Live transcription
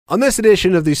On this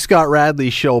edition of the Scott Radley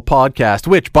Show podcast,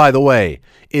 which, by the way,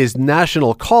 is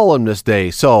National Columnist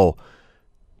Day, so,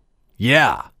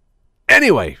 yeah.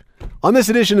 Anyway, on this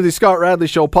edition of the Scott Radley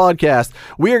Show podcast,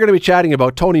 we are going to be chatting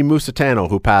about Tony Musitano,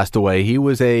 who passed away. He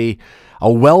was a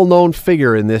well-known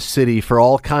figure in this city for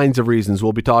all kinds of reasons.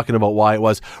 We'll be talking about why it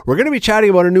was. We're going to be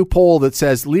chatting about a new poll that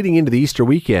says leading into the Easter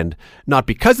weekend, not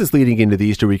because it's leading into the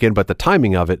Easter weekend, but the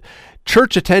timing of it,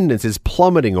 church attendance is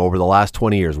plummeting over the last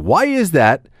 20 years. Why is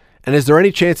that? And is there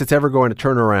any chance it's ever going to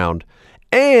turn around?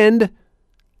 And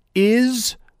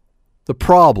is the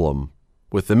problem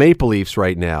with the Maple Leafs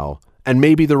right now, and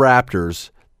maybe the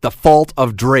Raptors, the fault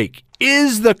of Drake?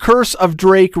 Is the curse of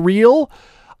Drake real?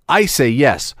 I say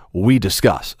yes. We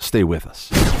discuss. Stay with us.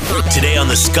 Today on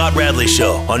the Scott Radley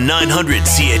Show on 900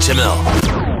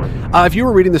 CHML. If you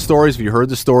were reading the stories, if you heard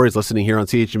the stories, listening here on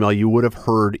CHML, you would have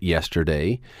heard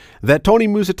yesterday that Tony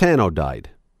Musitano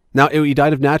died. Now, he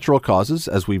died of natural causes,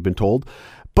 as we've been told,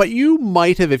 but you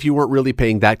might have, if you weren't really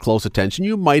paying that close attention,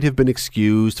 you might have been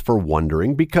excused for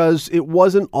wondering, because it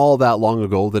wasn't all that long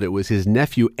ago that it was his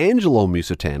nephew, Angelo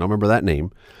Musitano, remember that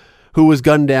name, who was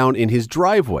gunned down in his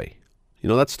driveway. You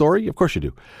know that story? Of course you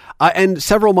do. And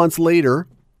several months later,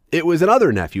 it was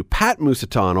another nephew, Pat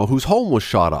Musitano, whose home was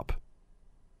shot up.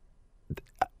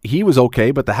 He was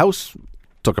okay, but the house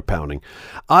took a pounding.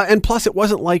 And plus, it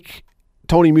wasn't like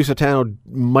Tony Musitano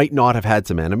might not have had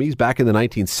some enemies. Back in the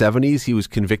 1970s, he was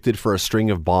convicted for a string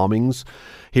of bombings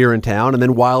here in town. And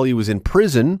then while he was in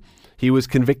prison, he was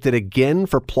convicted again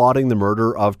for plotting the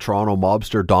murder of Toronto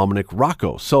mobster Dominic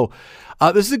Rocco. So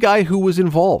this is a guy who was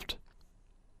involved.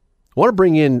 I want to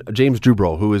bring in James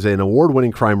Dubro, who is an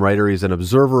award-winning crime writer. He's an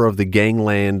observer of the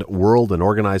gangland world and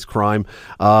organized crime.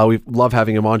 We love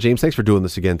having him on. James, thanks for doing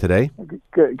this again today.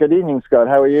 Good evening, Scott.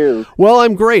 How are you? Well,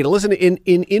 I'm great. Listen, in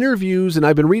interviews, and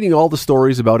I've been reading all the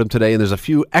stories about him today, and there's a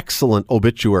few excellent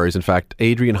obituaries. In fact,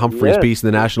 Adrian Humphrey's piece in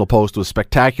the National Post was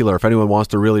spectacular. If anyone wants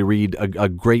to really read a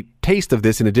great taste of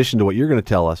this in addition to what you're going to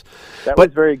tell us. That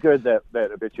was very good, that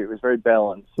obituary. It was very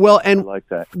balanced. Well, and I like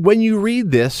that. When you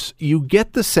read this, you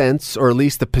get the sense, or at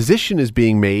least the position is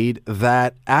being made,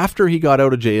 that after he got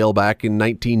out of jail back in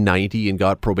 1990 and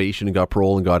got probation and got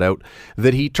parole and got out,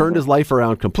 that he turned his life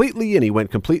around completely and he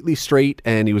went completely straight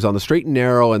and he was on the straight and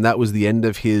narrow, and that was the end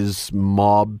of his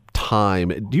mob time.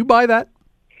 Do you buy that?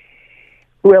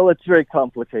 Well, it's very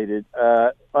complicated.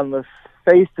 On the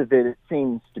face of it, it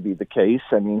seems to be the case.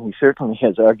 I mean, he certainly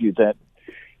has argued that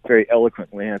very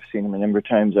eloquently. I've seen him a number of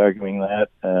times arguing that.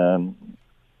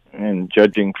 And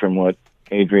judging from what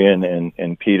Adrian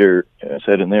and Peter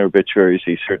said in their obituaries,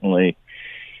 he certainly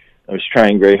was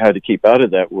trying very hard to keep out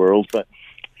of that world. But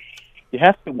you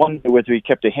have to wonder whether he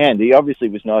kept a hand. He obviously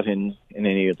was not in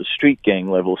any of the street gang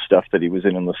level stuff that he was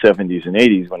in the 70s and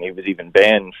 80s, when he was even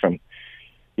banned from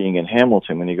being in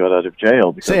Hamilton when he got out of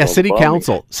jail. Say a city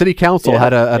council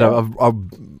had a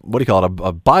what do you call it,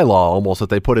 a bylaw almost that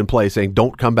they put in place saying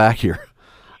don't come back here.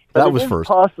 That was first.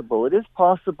 It is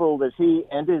possible that he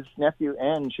and his nephew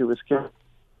Ange, who was killed,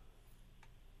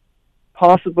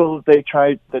 possible that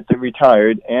they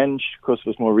retired. Ange, of course,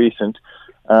 was more recent.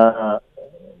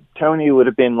 Tony would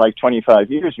have been like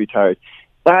 25 years retired.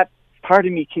 That part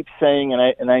of me keeps saying,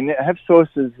 and I have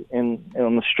sources on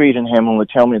the street in Hamilton that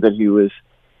tell me that he was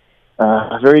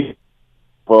very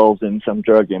involved in some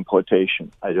drug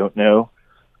importation. I don't know,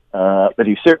 but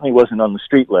he certainly wasn't on the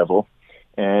street level,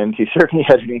 and he certainly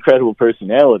had an incredible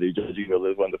personality, judging by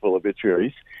those wonderful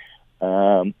obituaries.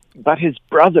 But his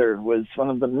brother was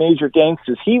one of the major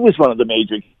gangsters. He was one of the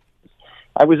major.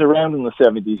 I was around in the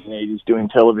 70s and 80s doing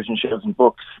television shows and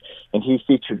books, and he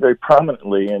featured very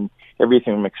prominently in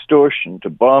everything from extortion to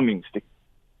bombings to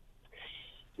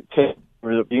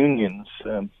terror of unions.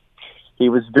 He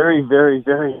was very, very,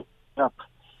 very up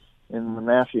in the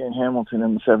mafia in Hamilton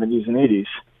in the 70s and 80s.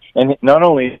 And not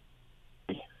only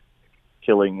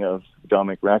killing of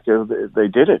Dominic Rocco, they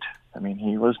did it. I mean,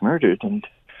 he was murdered, and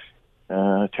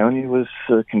Tony was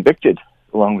convicted,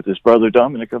 along with his brother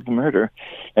Dominic, of the murder,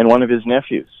 and one of his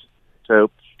nephews.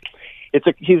 So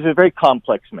he's a very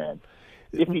complex man.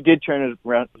 If he did turn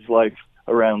his life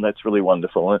around, that's really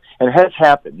wonderful. And it has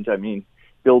happened. I mean,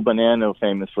 Bill Bonanno,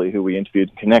 famously, who we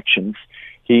interviewed in Connections,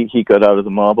 he got out of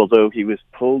the mob, although he was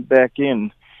pulled back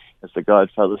in. As the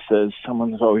Godfather says,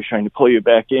 someone is always trying to pull you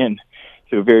back in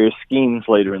through various schemes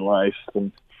later in life.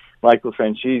 And Michael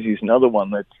Franchese is another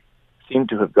one that seemed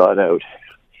to have got out.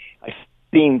 I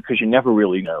think because you never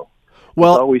really know.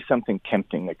 Well, there's always something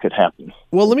tempting that could happen.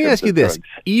 Well, let me ask you this. Drugs.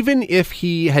 Even if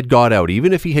he had got out,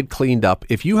 even if he had cleaned up,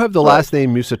 if you have the last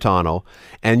name Musitano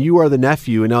and you are the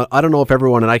nephew, and I don't know if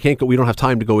everyone, and we don't have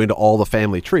time to go into all the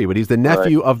family tree, but he's the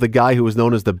nephew of the guy who was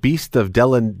known as the Beast of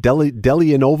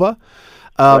Delianova.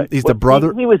 He's the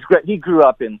brother. He was great. He grew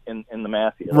up in the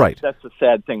mafia. Right. That's the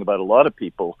sad thing about a lot of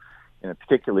people,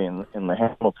 particularly in the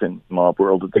Hamilton mob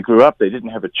world. That they grew up, they didn't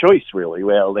have a choice really.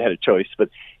 Well, they had a choice, but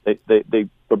they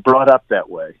were brought up that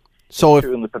way. So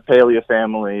in the Papalia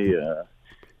family,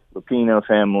 Lupino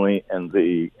family, and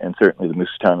certainly the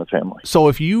Musitano family.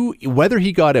 So whether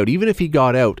he got out, even if he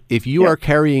got out, if you are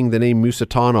carrying the name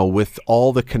Musitano with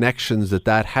all the connections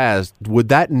that has, would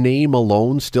that name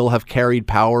alone still have carried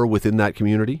power within that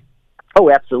community? Oh,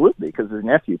 absolutely, because his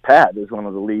nephew Pat is one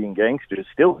of the leading gangsters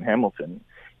still in Hamilton,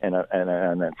 and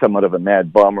somewhat of a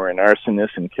mad bomber and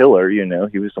arsonist and killer. He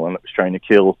was the one that was trying to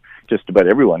kill just about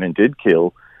everyone and did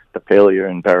kill Papalia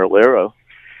and Barrelero.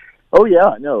 Oh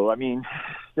yeah, no, I mean,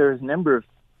 there's a number of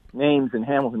names in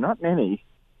Hamilton, not many,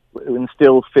 who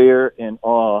instill fear and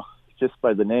awe just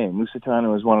by the name.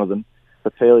 Musitano is one of them.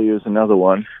 Papalia is another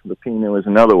one. Lupino is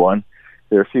another one.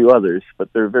 There are a few others,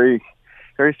 but there are very,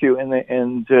 very few.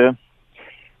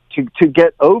 To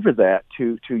get over that,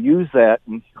 to use that,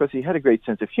 and of course he had a great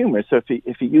sense of humor. So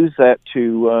if he used that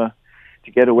to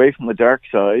get away from the dark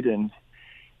side and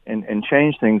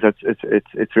change things,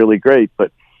 it's really great.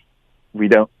 But we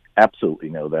don't absolutely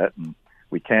know that, and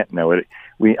we can't know it.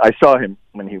 I saw him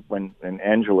when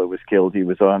Angela was killed. He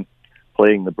was on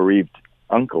playing the bereaved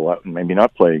uncle. Maybe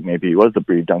not playing. Maybe he was the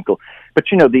bereaved uncle. But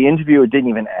the interviewer didn't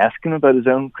even ask him about his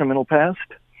own criminal past.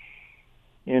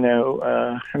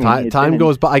 Time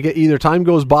goes by. Either time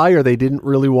goes by or they didn't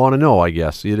really want to know, I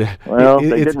guess. They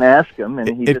didn't ask him,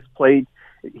 and he just played.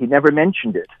 He never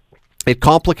mentioned it. It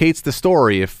complicates the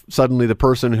story if suddenly the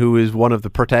person who is one of the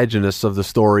protagonists of the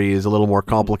story is a little more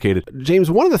complicated.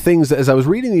 James, one of the things, as I was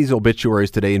reading these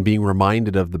obituaries today and being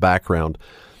reminded of the background,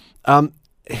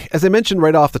 as I mentioned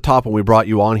right off the top when we brought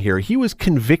you on here, he was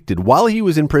convicted while he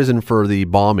was in prison for the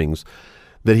bombings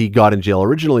that he got in jail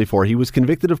originally for. He was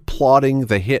convicted of plotting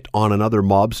the hit on another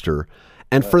mobster.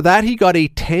 And for that, he got a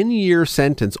 10-year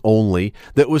sentence only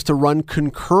that was to run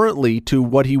concurrently to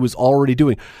what he was already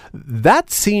doing. That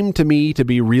seemed to me to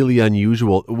be really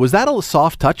unusual. Was that a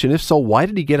soft touch? And if so, why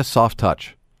did he get a soft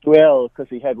touch? Well, because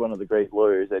he had one of the great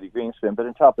lawyers, Eddie Greenspan. But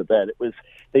on top of that,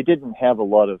 they didn't have a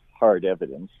lot of hard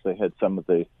evidence. They had some of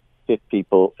the hit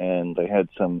people, and they had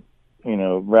some,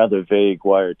 rather vague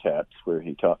wiretaps where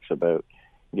he talks about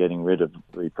getting rid of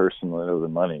the person that owed the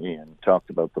money and talked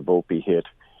about the Volpe hit.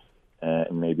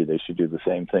 And maybe they should do the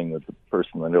same thing with the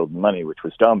person that owed the money, which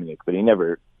was Dominic. But he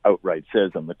never outright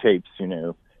says on the tapes,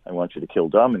 I want you to kill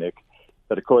Dominic.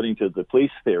 But according to the police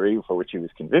theory for which he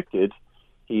was convicted,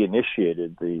 he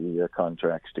initiated the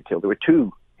contracts to kill. There were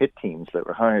two hit teams that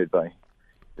were hired by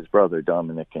his brother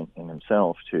Dominic and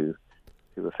himself to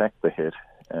effect the hit.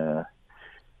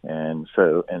 And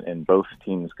both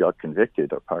teams got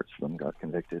convicted, or parts of them got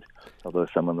convicted, although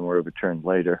some of them were overturned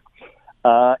later.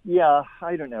 I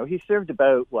don't know. He served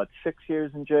about 6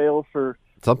 years in jail for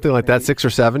something like that, 6 or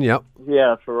 7. Yep.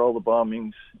 Yeah, for all the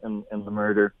bombings and the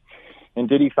murder. And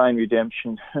did he find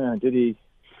redemption? Did he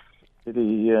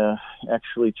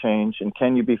actually change? And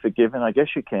can you be forgiven? I guess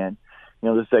you can.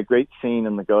 There's that great scene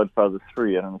in The Godfather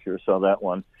 3. I don't know if you ever saw that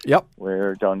one. Yep.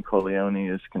 Where Don Corleone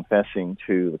is confessing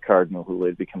to the cardinal who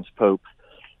later becomes pope,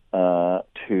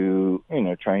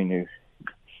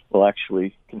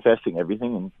 actually confessing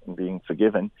everything and being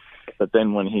forgiven. But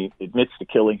then when he admits to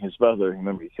killing his brother,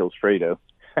 remember he kills Fredo,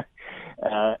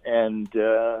 and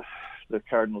the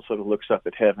cardinal sort of looks up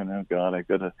at heaven. Oh God, I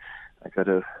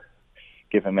gotta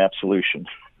give him absolution.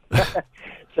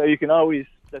 So you can always.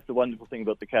 That's the wonderful thing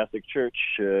about the Catholic Church.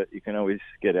 You can always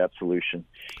get absolution,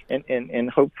 and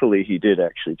hopefully he did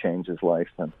actually change his life.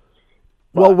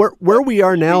 Well, where we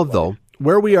are now, though.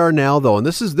 And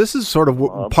this is sort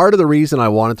of part of the reason I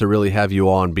wanted to really have you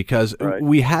on, because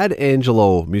we had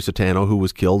Angelo Musitano, who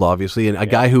was killed, obviously, and a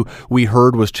guy who we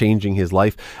heard was changing his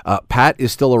life. Pat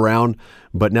is still around,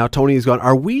 but now Tony is gone.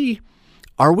 Are we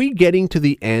getting to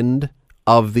the end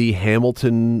of the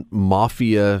Hamilton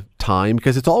Mafia time?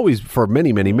 Because it's always, for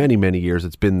many, many, many, many years,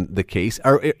 it's been the case.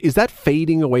 Is that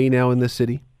fading away now in this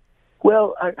city?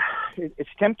 Well, it's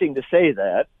tempting to say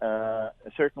that.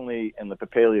 Certainly, and the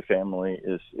Papalia family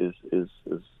is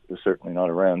certainly not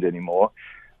around anymore.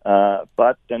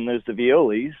 But then there's the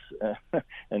Violis,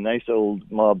 a nice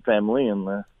old mob family, and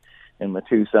the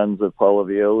two sons of Paolo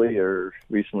Violi are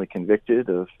recently convicted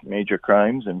of major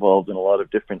crimes involved in a lot of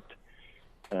different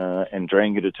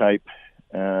Ndrangheta type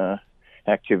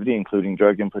activity, including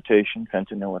drug importation,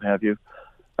 fentanyl, what have you.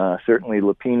 Certainly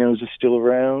Latinos are still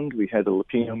around. We had a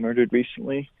Latino murdered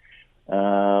recently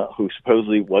who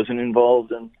supposedly wasn't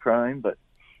involved in crime, but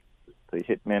the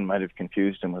hitman might have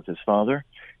confused him with his father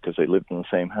because they lived in the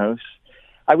same house.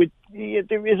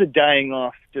 There is a dying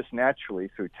off just naturally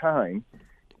through time.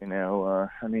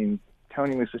 Tony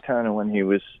Musitano, when he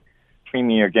was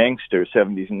premier gangster,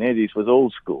 70s and 80s, was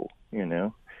old school,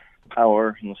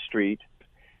 power in the street,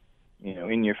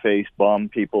 in your face, bomb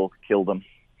people, kill them.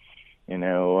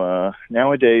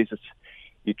 Nowadays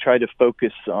you try to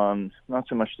focus on not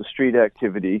so much the street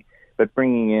activity, but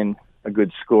bringing in a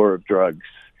good score of drugs.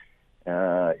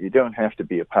 You don't have to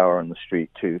be a power on the street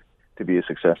to be a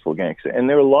successful gangster. And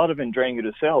there are a lot of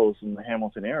Ndrangheta cells in the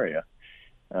Hamilton area,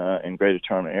 in Greater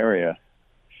Toronto area,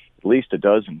 at least a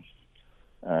dozen.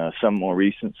 Some more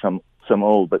recent, some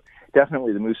old, but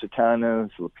definitely the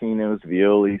Musitanos, Lapinos,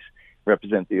 Violis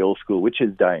represent the old school, which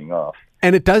is dying off.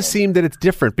 And it does seem that it's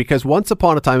different because once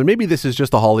upon a time, and maybe this is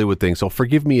just a Hollywood thing, so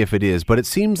forgive me if it is, but it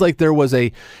seems like there was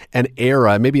an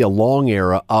era, maybe a long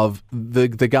era of the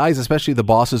guys, especially the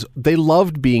bosses, they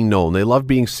loved being known, they loved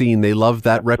being seen, they loved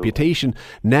that reputation.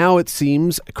 Now it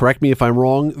seems, correct me if I'm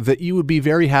wrong, that you would be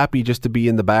very happy just to be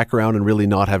in the background and really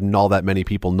not have all that many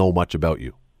people know much about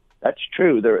you. That's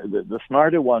true. The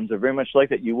smarter ones are very much like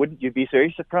that. You'd be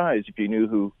very surprised if you knew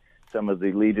who some of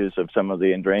the leaders of some of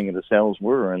the Ndrangheta cells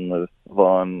were in the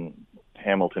Vaughan,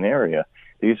 Hamilton area.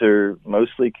 These are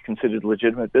mostly considered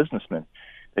legitimate businessmen.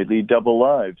 They lead double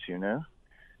lives,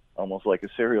 almost like a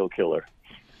serial killer.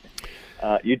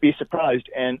 You'd be surprised,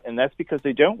 and that's because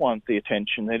they don't want the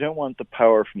attention. They don't want the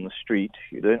power from the street.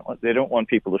 They don't want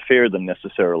people to fear them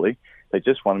necessarily. They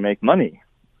just want to make money,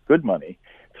 good money,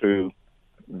 through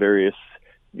various,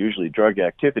 usually drug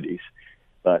activities.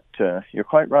 But you're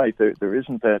quite right. There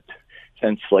isn't that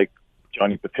sense like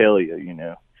Johnny Papalia,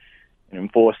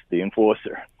 the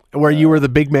enforcer. Where you were the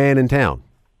big man in town.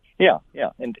 Yeah.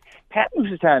 And Pat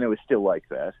Musitano is still like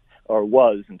that, or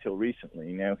was until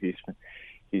recently. Now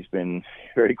he's been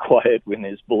very quiet in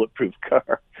his bulletproof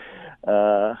car.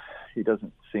 He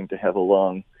doesn't seem to have a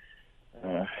long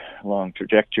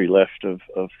trajectory left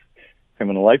of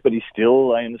criminal life, but he's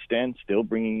still, I understand, still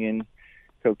bringing in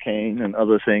cocaine and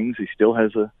other things. He still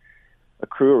has a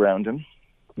crew around him,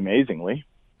 amazingly.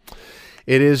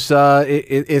 It is.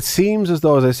 It seems as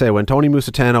though, as I say, when Tony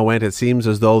Musitano went, it seems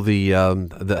as though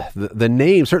the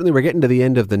name. Certainly, we're getting to the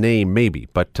end of the name, maybe.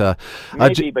 But but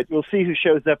we'll see who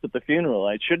shows up at the funeral.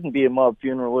 It shouldn't be a mob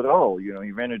funeral at all.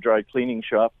 He ran a dry cleaning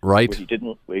shop, right?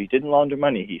 Where he didn't launder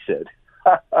money. He said.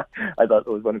 I thought that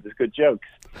was one of his good jokes.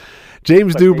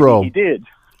 James Dubro. He did.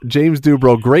 James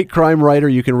Dubro, great crime writer.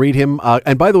 You can read him.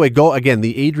 And by the way, go again,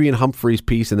 the Adrian Humphreys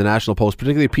piece in the National Post,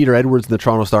 particularly Peter Edwards in the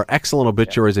Toronto Star. Excellent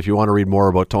obituaries if you want to read more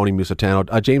about Tony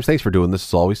Musitano. James, thanks for doing this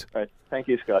as always. All right. Thank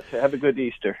you, Scott. Have a good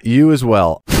Easter. You as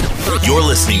well. You're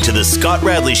listening to the Scott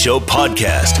Radley Show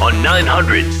podcast on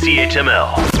 900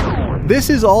 CHML. This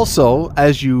is also,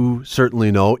 as you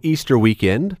certainly know, Easter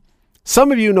weekend.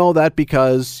 Some of you know that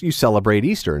because you celebrate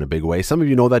Easter in a big way. Some of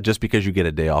you know that just because you get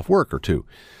a day off work or two.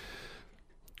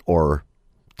 Or,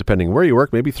 depending where you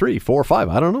work, maybe 3, 4, 5.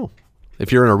 I don't know.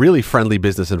 If you're in a really friendly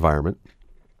business environment.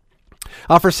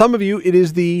 For some of you, it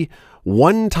is the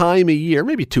one time a year,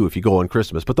 maybe 2 if you go on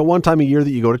Christmas, but the one time a year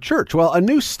that you go to church. Well, a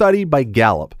new study by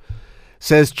Gallup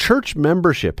says church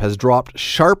membership has dropped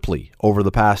sharply over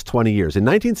the past 20 years. In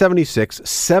 1976,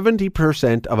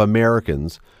 70% of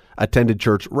Americans attended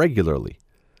church regularly.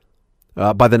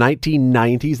 By the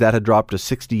 1990s, that had dropped to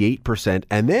 68%.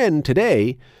 And then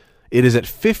today, it is at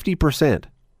 50%.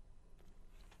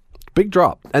 Big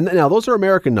drop. And now those are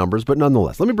American numbers, but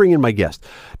nonetheless. Let me bring in my guest.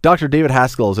 Dr. David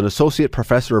Haskell is an associate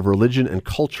professor of religion and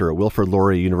culture at Wilfrid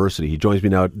Laurier University. He joins me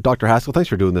now. Dr. Haskell, thanks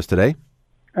for doing this today.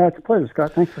 It's a pleasure,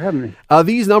 Scott. Thanks for having me.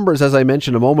 These numbers, as I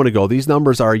mentioned a moment ago, these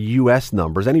numbers are U.S.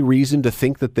 numbers. Any reason to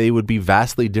think that they would be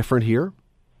vastly different here?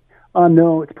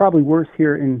 No, it's probably worse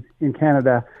here in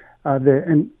Canada.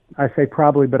 And I say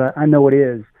probably, but I know it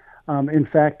is. In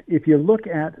fact, if you look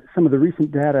at some of the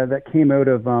recent data that came out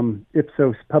of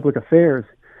Ipsos Public Affairs,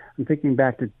 I'm thinking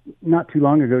back to not too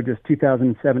long ago, just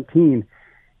 2017,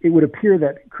 it would appear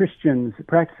that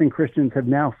practicing Christians have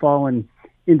now fallen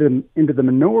into the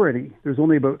minority. There's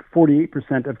only about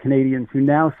 48% of Canadians who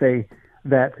now say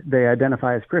that they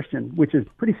identify as Christian, which is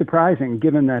pretty surprising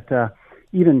given that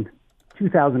even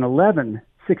 2011,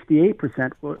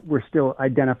 68% were still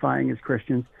identifying as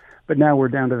Christians, but now we're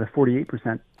down to the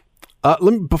 48%.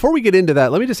 Before we get into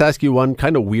that, let me just ask you one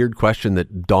kind of weird question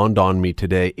that dawned on me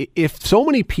today. If so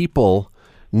many people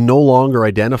no longer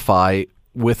identify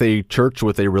with a church,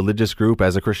 with a religious group,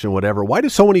 as a Christian, whatever, why do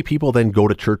so many people then go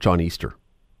to church on Easter?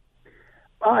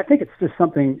 I think it's just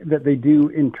something that they do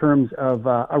in terms of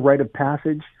a rite of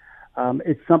passage.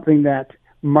 It's something that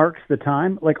marks the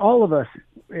time. Like all of us,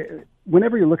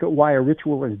 whenever you look at why a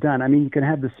ritual is done, I mean, you can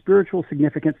have the spiritual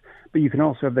significance, but you can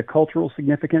also have the cultural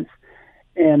significance.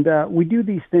 And we do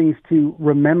these things to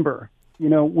remember. You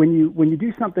know, when you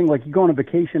do something like you go on a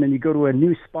vacation and you go to a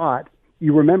new spot,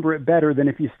 you remember it better than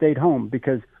if you stayed home,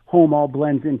 because home all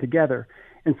blends in together.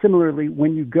 And similarly,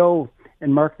 when you go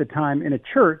and mark the time in a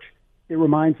church, it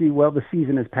reminds you, well, the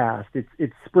season has passed.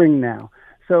 It's spring now.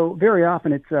 So very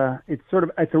often it's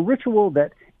a ritual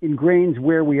that ingrains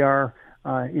where we are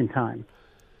in time.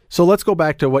 So let's go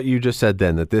back to what you just said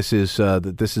then, that this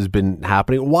has been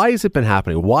happening. Why has it been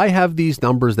happening? Why have these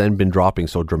numbers then been dropping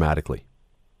so dramatically?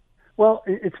 Well,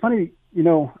 it's funny, you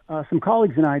know, some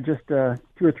colleagues and I just 2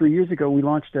 or 3 years ago, we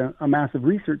launched a massive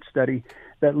research study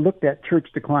that looked at church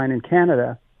decline in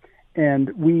Canada, and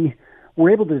we were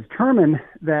able to determine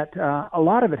that a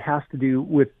lot of it has to do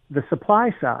with the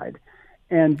supply side.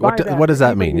 And what does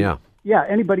that mean? Yeah. Yeah,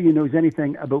 anybody who knows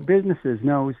anything about businesses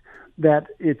knows that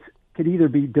it could either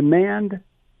be demand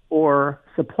or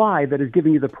supply that is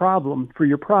giving you the problem for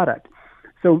your product.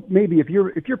 So maybe if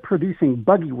you're producing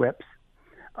buggy whips,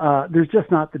 there's just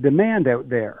not the demand out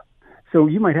there. So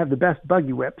you might have the best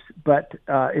buggy whips, but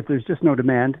if there's just no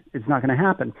demand, it's not going to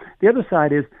happen. The other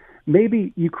side is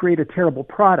maybe you create a terrible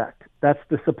product. That's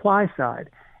the supply side.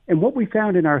 And what we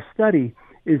found in our study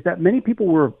is that many people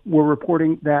were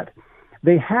reporting that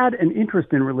they had an interest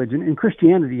in religion, in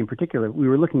Christianity in particular. We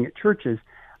were looking at churches,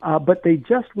 but they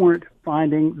just weren't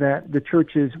finding that the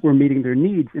churches were meeting their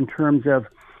needs in terms of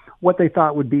what they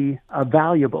thought would be a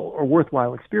valuable or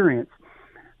worthwhile experience.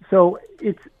 So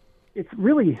it's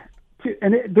really,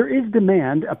 there is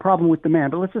demand, a problem with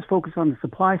demand, but let's just focus on the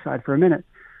supply side for a minute.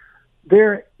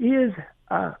 There is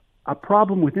a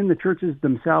problem within the churches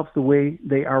themselves, the way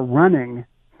they are running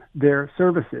their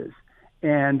services,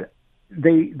 and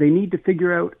they need to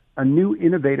figure out a new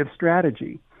innovative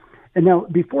strategy. And now,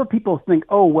 before people think,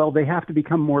 oh, well, they have to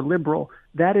become more liberal,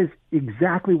 that is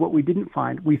exactly what we didn't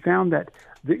find. We found that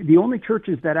the only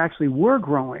churches that actually were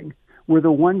growing were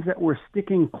the ones that were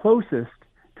sticking closest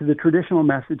to the traditional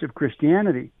message of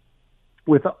Christianity,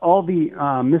 with all the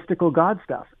mystical God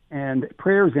stuff and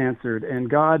prayers answered and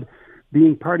God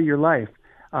being part of your life.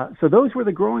 So those were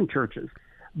the growing churches.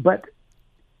 But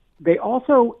they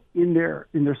also, in their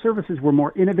services, were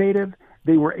more innovative.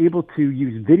 They were able to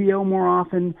use video more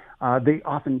often. They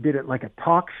often did it like a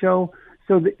talk show.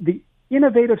 So the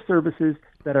innovative services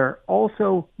that are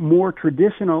also more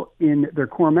traditional in their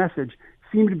core message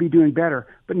seem to be doing better,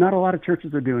 but not a lot of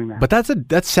churches are doing that. But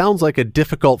that sounds like a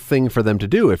difficult thing for them to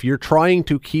do. If you're trying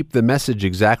to keep the message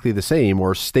exactly the same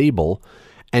or stable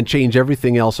and change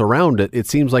everything else around it, it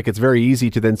seems like it's very easy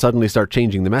to then suddenly start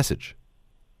changing the message.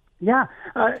 Yeah.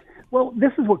 Well,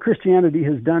 this is what Christianity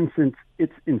has done since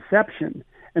its inception.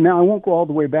 And now I won't go all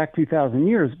the way back 2,000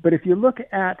 years, but if you look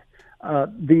at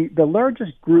the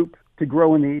largest group to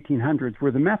grow in the 1800s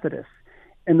were the Methodists.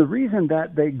 And the reason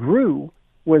that they grew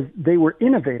was they were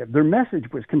innovative. Their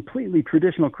message was completely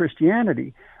traditional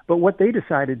Christianity. But what they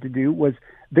decided to do was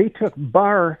they took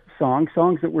bar songs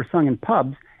that were sung in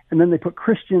pubs, and then they put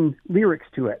Christian lyrics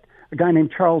to it. A guy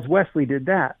named Charles Wesley did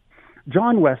that.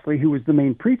 John Wesley, who was the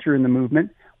main preacher in the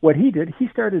movement, what he did, he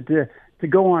started to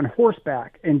go on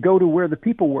horseback and go to where the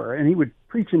people were, and he would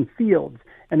preach in fields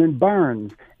and in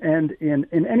barns and in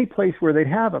any place where they'd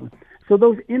have him. So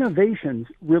those innovations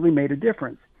really made a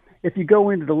difference. If you go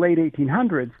into the late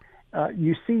 1800s,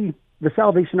 you see the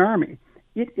Salvation Army.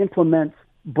 It implements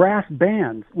brass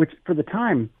bands, which for the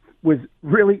time was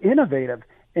really innovative,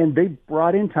 and they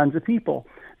brought in tons of people.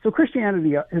 So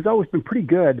Christianity has always been pretty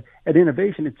good at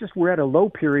innovation. It's just we're at a low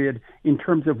period in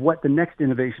terms of what the next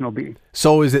innovation will be.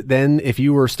 So is it then, if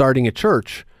you were starting a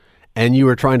church and you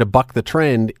were trying to buck the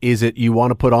trend, is it you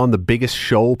want to put on the biggest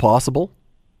show possible?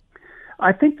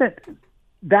 I think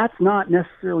that's not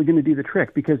necessarily going to do the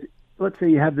trick, because let's say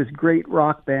you have this great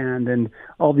rock band and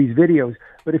all these videos,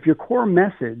 but if your core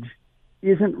message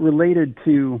isn't related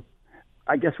to,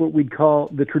 I guess, what we'd call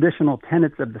the traditional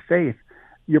tenets of the faith,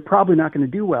 you're probably not going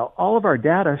to do well. All of our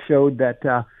data showed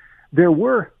that there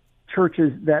were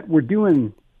churches that were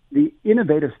doing the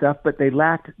innovative stuff, but they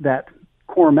lacked that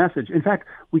core message. In fact,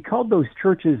 we called those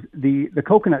churches the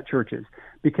coconut churches,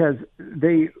 because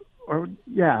well,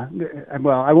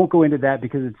 I won't go into that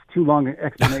because it's too long an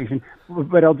explanation,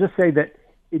 but I'll just say that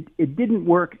it didn't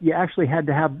work. You actually had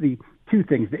to have the two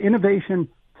things, the innovation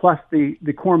plus the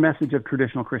core message of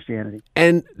traditional Christianity.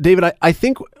 And David, I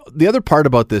think the other part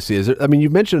about this is, I mean,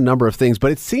 you've mentioned a number of things,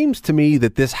 but it seems to me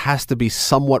that this has to be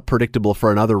somewhat predictable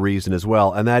for another reason as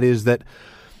well, and that is that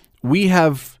we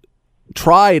have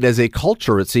tried as a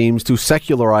culture, it seems, to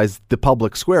secularize the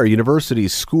public square.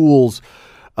 Universities, schools,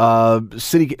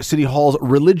 city halls.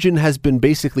 Religion has been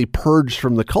basically purged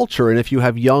from the culture, and if you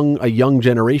have a young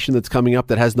generation that's coming up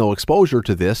that has no exposure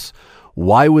to this,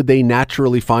 why would they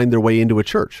naturally find their way into a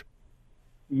church?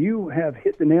 You have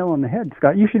hit the nail on the head,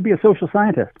 Scott. You should be a social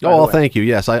scientist. Oh, well, thank you.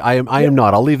 Yes, I am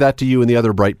not. I'll leave that to you and the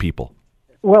other bright people.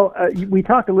 Well, we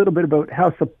talked a little bit about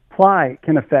how supply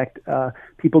can affect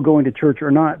people going to church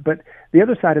or not, but the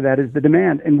other side of that is the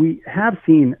demand, and we have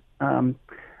seen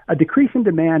a decrease in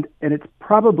demand, and it's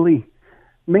probably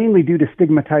mainly due to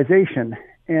stigmatization,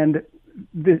 and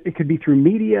it could be through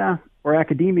media or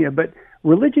academia, but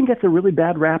religion gets a really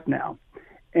bad rap now,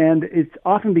 and it's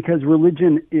often because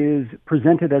religion is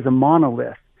presented as a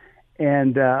monolith.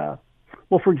 And,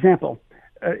 for example,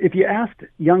 if you asked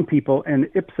young people, and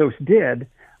Ipsos did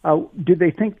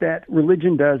they think that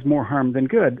religion does more harm than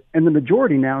good? And the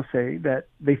majority now say that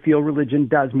they feel religion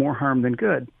does more harm than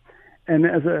good. And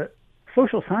as a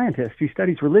social scientist who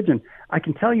studies religion, I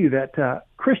can tell you that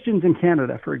Christians in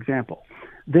Canada, for example,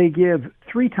 they give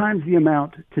 3 times the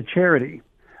amount to charity.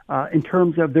 In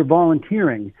terms of their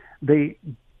volunteering, they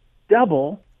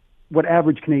double what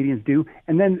average Canadians do,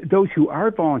 and then those who are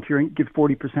volunteering give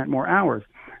 40% more hours.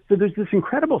 So there's this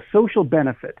incredible social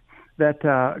benefit that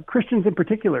Christians in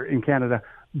particular in Canada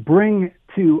bring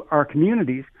to our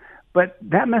communities, but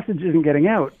that message isn't getting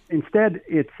out. Instead,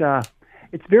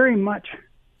 it's very much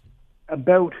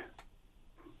about,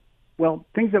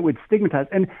 things that would stigmatize.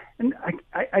 And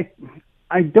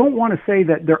I don't want to say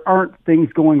that there aren't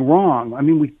things going wrong. I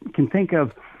mean, we can think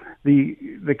of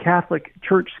the Catholic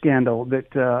Church scandal that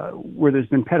where there's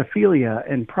been pedophilia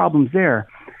and problems there.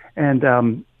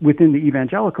 And within the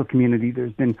evangelical community,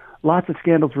 there's been lots of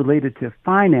scandals related to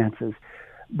finances.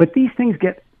 But these things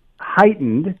get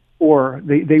heightened, or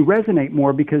they resonate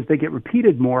more because they get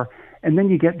repeated more, and then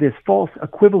you get this false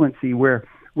equivalency where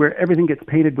everything gets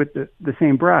painted with the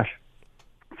same brush.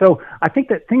 So I think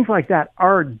that things like that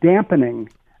are dampening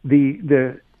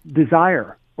the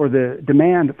desire or the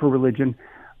demand for religion.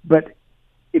 But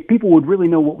if people would really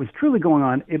know what was truly going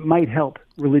on, it might help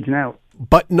religion out.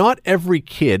 But not every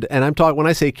kid, and I'm talking, when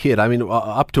I say kid, I mean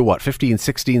up to 15,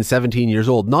 16, 17 years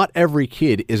old, not every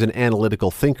kid is an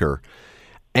analytical thinker.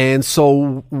 And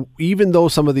so even though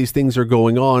some of these things are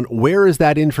going on, where is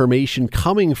that information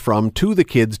coming from to the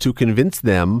kids to convince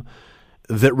them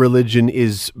that religion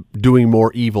is doing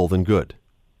more evil than good?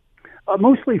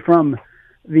 Mostly from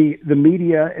the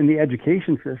media and the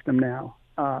education system now.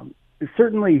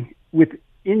 Certainly within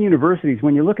universities,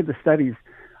 when you look at the studies,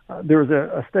 there was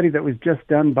a study that was just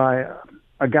done by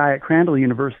a guy at Crandall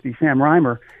University, Sam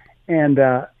Reimer, and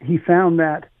he found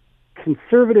that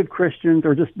conservative Christians,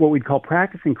 or just what we'd call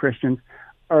practicing Christians,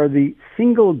 are the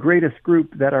single greatest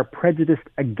group that are prejudiced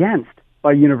against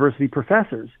by university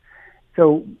professors.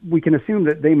 So we can assume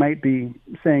that they might be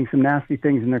saying some nasty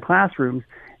things in their classrooms,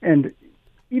 and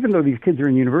even though these kids are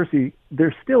in university,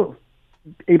 they're still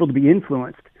able to be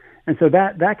influenced, and so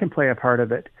that can play a part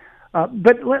of it.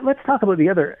 But let's talk about the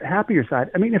other happier side.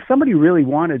 I mean, if somebody really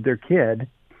wanted their kid,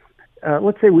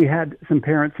 let's say we had some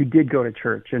parents who did go to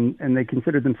church and they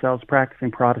considered themselves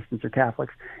practicing Protestants or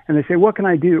Catholics, and they say, what can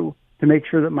I do to make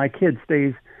sure that my kid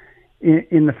stays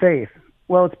in the faith?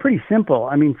 Well, it's pretty simple.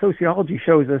 I mean, sociology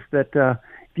shows us that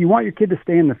if you want your kid to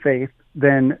stay in the faith,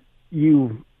 then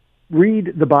you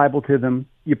read the Bible to them,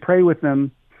 you pray with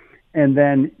them, and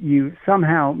then you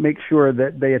somehow make sure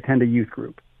that they attend a youth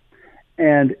group.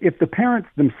 And if the parents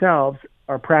themselves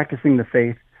are practicing the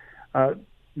faith,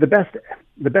 the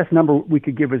best number we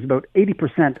could give is about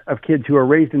 80% of kids who are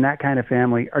raised in that kind of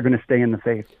family are going to stay in the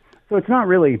faith. So it's not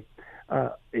really,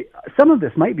 some of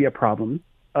this might be a problem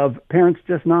of parents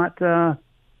just not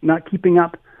keeping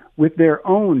up with their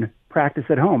own practice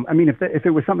at home. I mean, if it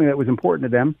was something that was important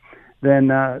to them, then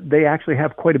they actually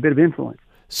have quite a bit of influence.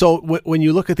 So when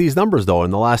you look at these numbers, though,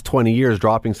 in the last 20 years,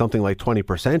 dropping something like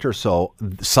 20% or so,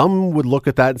 some would look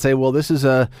at that and say, well, this is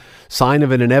a sign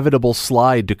of an inevitable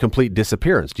slide to complete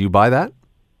disappearance. Do you buy that?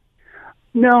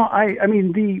 No, I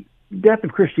mean, the death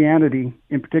of Christianity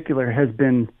in particular has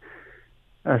been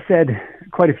said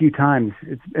quite a few times,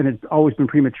 it's always been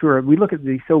premature. We look at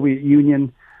the Soviet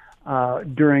Union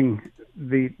during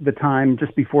the time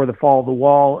just before the fall of the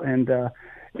wall, and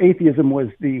atheism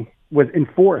was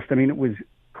enforced. I mean, it was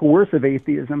coercive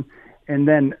atheism, and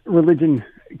then religion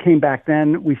came back.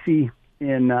 Then we see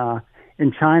in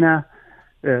China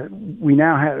we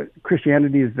now have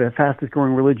Christianity is the fastest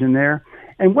growing religion there.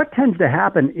 And what tends to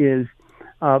happen is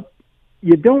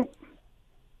you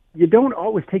don't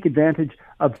always take advantage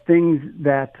of things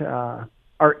that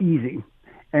are easy.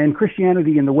 And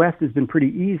Christianity in the West has been pretty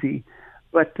easy.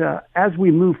 But as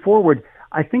we move forward,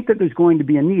 I think that there's going to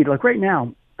be a need. Like right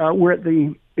now,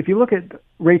 if you look at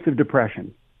rates of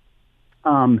depression,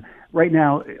 right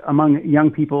now among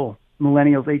young people,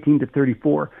 millennials 18 to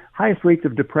 34, highest rates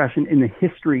of depression in the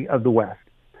history of the West.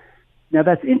 Now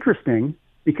that's interesting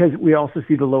because we also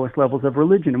see the lowest levels of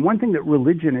religion. And one thing that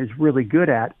religion is really good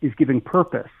at is giving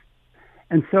purpose.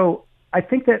 And so I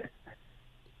think that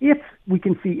if we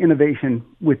can see innovation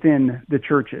within the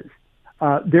churches,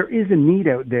 there is a need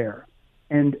out there.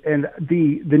 And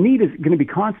the need is going to be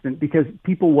constant because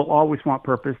people will always want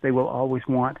purpose. They will always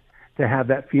want to have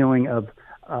that feeling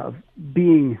of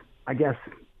being, I guess,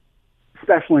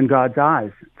 special in God's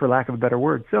eyes, for lack of a better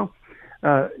word. So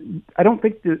I don't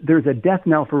think that there's a death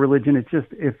knell for religion. It's just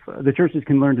if the churches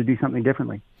can learn to do something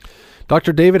differently.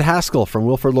 Dr. David Haskell from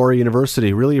Wilfrid Laurier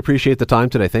University, really appreciate the time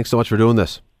today. Thanks so much for doing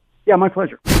this. Yeah, my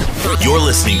pleasure. You're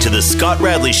listening to the Scott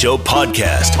Radley Show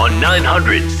podcast on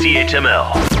 900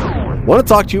 CHML. I want to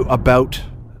talk to you about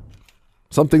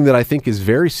something that I think is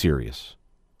very serious,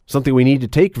 something we need to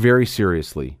take very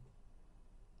seriously,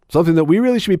 something that we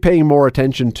really should be paying more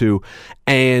attention to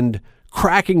and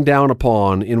cracking down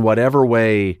upon in whatever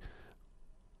way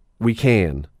we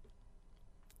can.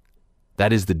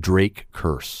 That is the Drake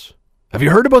curse. Have you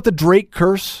heard about the Drake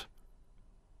curse?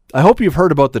 I hope you've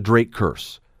heard about the Drake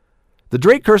curse. The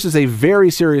Drake curse is a very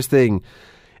serious thing,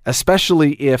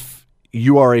 especially if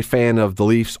you are a fan of the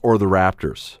Leafs or the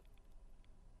Raptors.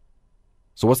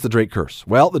 So what's the Drake curse?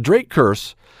 Well, the Drake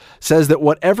curse says that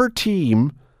whatever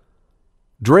team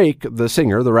Drake, the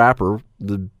singer, the rapper,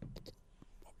 the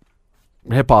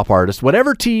hip-hop artist,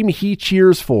 whatever team he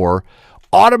cheers for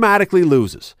automatically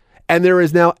loses. And there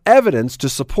is now evidence to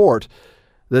support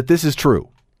that this is true.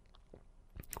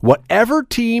 Whatever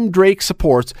team Drake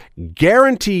supports,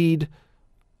 guaranteed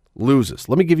loses.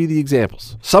 Let me give you the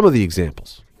examples. Some of the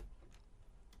examples.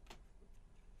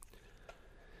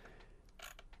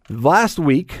 Last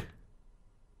week,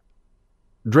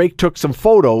 Drake took some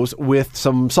photos with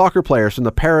some soccer players from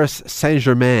the Paris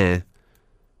Saint-Germain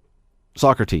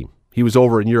soccer team. He was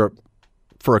over in Europe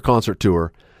for a concert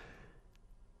tour.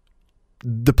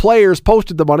 The players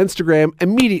posted them on Instagram.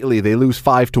 Immediately, they lose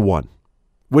 5-1,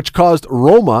 which caused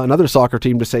Roma, another soccer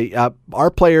team, to say,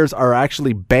 our players are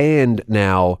actually banned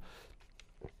now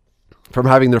from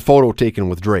having their photo taken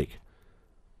with Drake.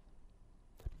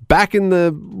 Back in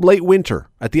the late winter,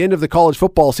 at the end of the college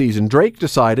football season, Drake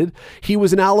decided he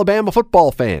was an Alabama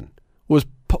football fan, was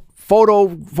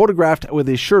photographed with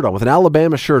his shirt on, with an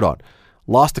Alabama shirt on,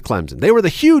 lost to Clemson. They were the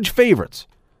huge favorites.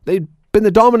 They'd been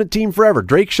the dominant team forever.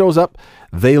 Drake shows up,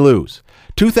 they lose.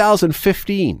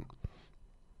 2015,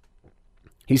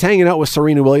 he's hanging out with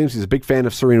Serena Williams. He's a big fan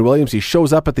of Serena Williams. He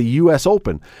shows up at the U.S.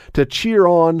 Open to cheer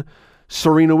on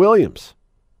Serena Williams.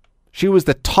 She was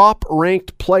the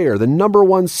top-ranked player, the number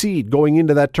one seed going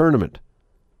into that tournament.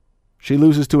 She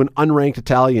loses to an unranked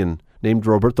Italian named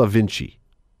Roberto Vinci.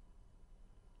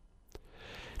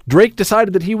 Drake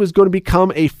decided that he was going to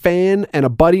become a fan and a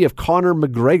buddy of Conor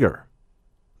McGregor,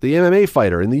 the MMA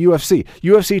fighter in the UFC.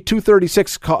 UFC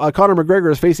 236, Conor McGregor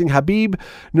is facing Habib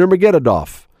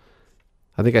Nurmagomedov.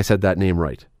 I think I said that name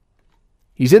right.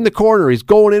 He's in the corner. He's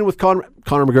going in with Conor.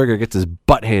 Conor McGregor gets his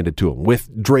butt handed to him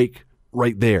with Drake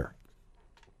right there.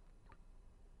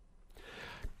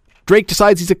 Drake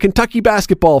decides he's a Kentucky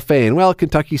basketball fan. Well,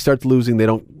 Kentucky starts losing. They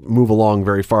don't move along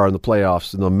very far in the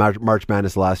playoffs in the March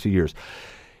Madness the last few years.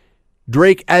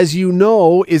 Drake, as you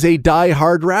know, is a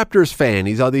diehard Raptors fan.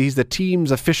 He's the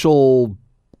team's official,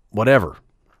 whatever,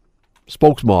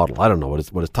 spokesmodel. I don't know what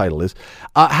his title is.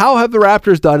 How have the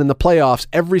Raptors done in the playoffs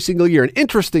every single year? And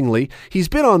interestingly, he's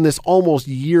been on this almost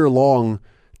year-long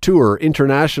tour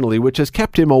internationally, which has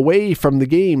kept him away from the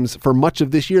games for much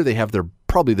of this year. They have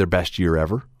probably their best year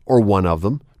ever, or one of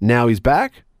them. Now he's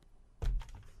back.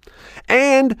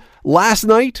 And last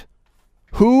night,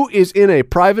 who is in a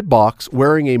private box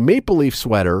wearing a Maple Leaf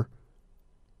sweater,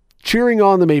 cheering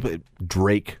on the Maple Leaf?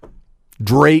 Drake.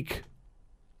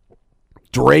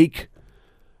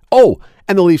 Oh,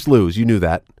 and the Leafs lose. You knew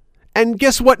that. And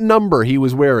guess what number he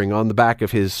was wearing on the back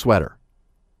of his sweater?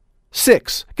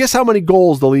 6. Guess how many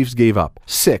goals the Leafs gave up?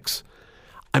 6.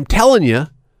 I'm telling you,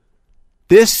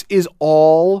 this is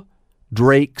all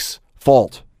Drake's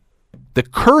fault. The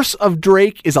curse of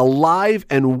Drake is alive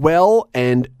and well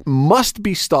and must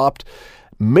be stopped.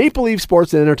 Maple Leaf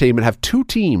Sports and Entertainment have 2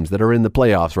 teams that are in the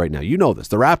playoffs right now. You know this,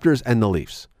 the Raptors and the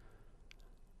Leafs.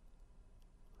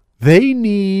 They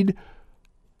need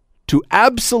to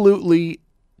absolutely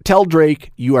tell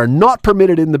Drake, you are not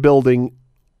permitted in the building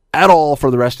at all for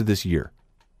the rest of this year.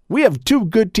 We have two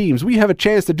good teams. We have a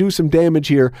chance to do some damage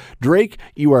here. Drake,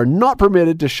 you are not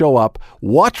permitted to show up.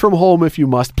 Watch from home if you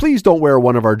must. Please don't wear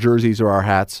one of our jerseys or our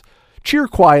hats. Cheer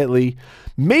quietly.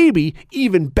 Maybe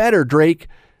even better, Drake,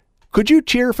 could you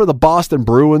cheer for the Boston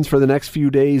Bruins for the next few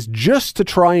days just to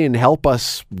try and help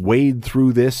us wade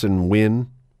through this and win?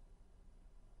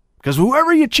 Because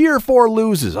whoever you cheer for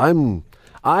loses. I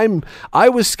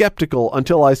was skeptical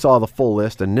until I saw the full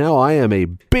list, and now I am a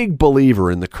big believer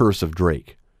in the curse of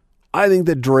Drake. I think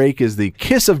that Drake is the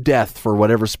kiss of death for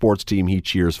whatever sports team he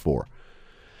cheers for.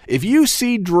 If you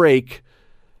see Drake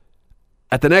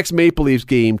at the next Maple Leafs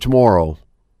game tomorrow,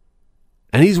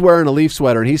 and he's wearing a Leaf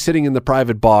sweater and he's sitting in the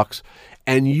private box,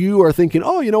 and you are thinking,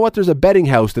 oh, you know what, there's a betting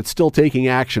house that's still taking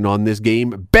action on this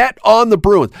game, bet on the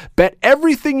Bruins. Bet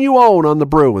everything you own on the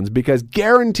Bruins, because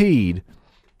guaranteed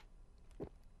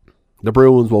the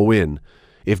Bruins will win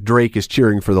if Drake is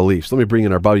cheering for the Leafs. Let me bring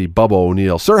in our buddy Bubba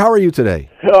O'Neil. Sir, how are you today?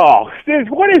 Oh,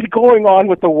 what is going on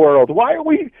with the world? Why are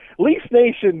we Leafs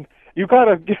Nation? You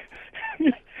gotta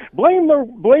blame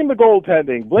the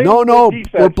goaltending. Blame no, the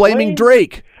defense. we're blaming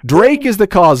Drake. Drake is the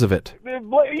cause of it.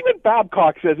 Even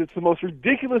Babcock says it's the most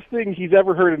ridiculous thing he's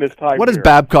ever heard in his time. What does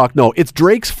Babcock know? It's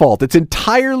Drake's fault. It's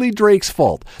entirely Drake's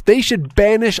fault. They should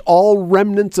banish all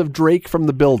remnants of Drake from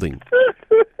the building.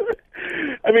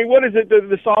 I mean, what is it?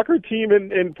 The soccer team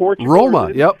in Portugal?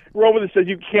 Roma, yep. Roma that says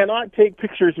you cannot take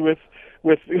pictures with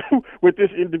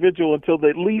this individual until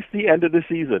at least the end of the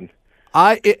season.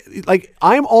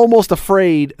 I'm almost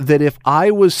afraid that if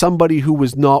I was somebody who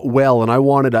was not well and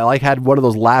I had one of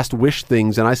those last wish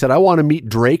things and I said, I want to meet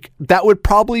Drake, that would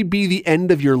probably be the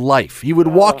end of your life. He would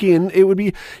walk in,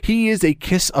 he is a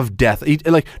kiss of death.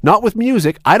 Not with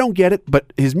music, I don't get it,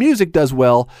 but his music does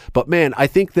well. But man, I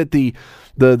think that the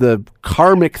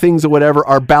karmic things or whatever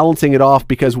are balancing it off,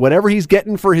 because whatever he's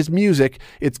getting for his music,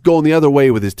 it's going the other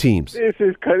way with his teams. This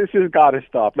has got to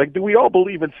stop. Like, do we all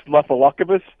believe in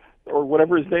Snuffleupagus? Or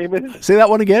whatever his name is. Say that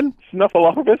one again.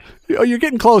 Snuffleupagus. Oh, you're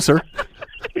getting closer.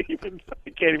 I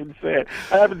can't even say it.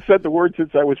 I haven't said the word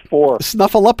since I was 4.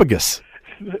 Snuffleupagus.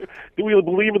 Do we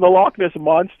believe in the Loch Ness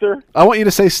Monster? I want you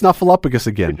to say Snuffleupagus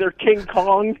again. Is there King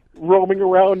Kong roaming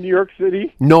around New York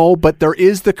City? No, but there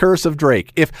is the curse of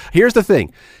Drake. Here's the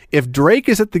thing. If Drake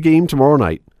is at the game tomorrow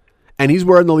night, and he's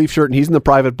wearing the Leaf shirt, and he's in the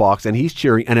private box, and he's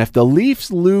cheering, and if the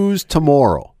Leafs lose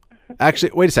tomorrow,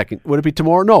 actually, wait a second. Would it be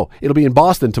tomorrow? No, it'll be in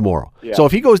Boston tomorrow. Yeah. So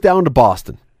if he goes down to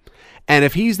Boston, and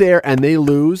if he's there and they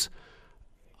lose,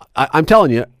 I'm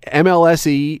telling you,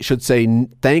 MLSE should say,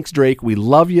 thanks, Drake. We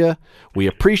love you. We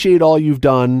appreciate all you've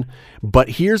done. But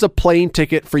here's a plane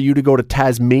ticket for you to go to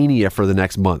Tasmania for the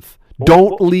next month.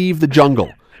 Don't leave the jungle.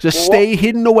 Just stay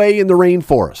hidden away in the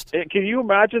rainforest. Can you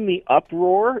imagine the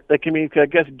uproar? I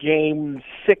guess Game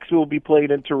 6 will be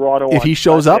played in Toronto if he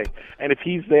shows up, and if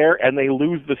he's there and they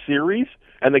lose the series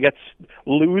and they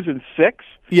lose in 6.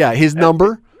 Yeah, his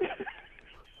number.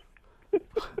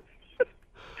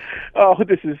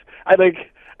 I think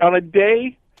on a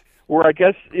day where I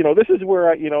guess this is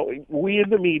where we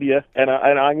in the media and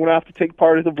I'm going to have to take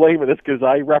part of the blame of this because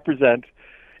I represent.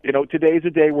 Today's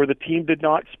a day where the team did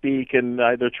not speak and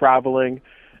they're traveling,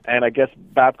 and I guess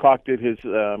Babcock did his,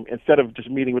 instead of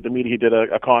just meeting with the media, he did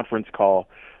a conference call.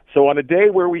 So on a day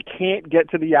where we can't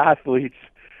get to the athletes,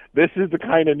 this is the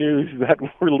kind of news that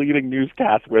we're leading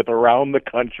newscasts with around the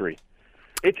country.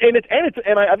 I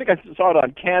think I saw it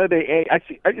on Canada.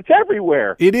 It's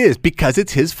everywhere. It is, because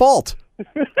it's his fault.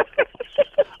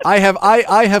 I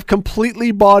have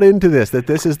completely bought into this, that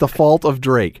this is the fault of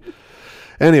Drake.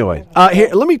 Anyway, here,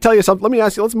 let me tell you something. Let me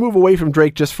ask you, let's move away from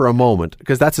Drake just for a moment,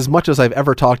 because that's as much as I've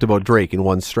ever talked about Drake in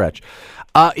one stretch.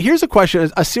 Here's a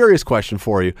question, a serious question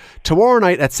for you. Tomorrow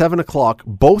night at 7 o'clock,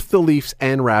 both the Leafs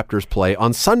and Raptors play.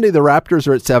 On Sunday, the Raptors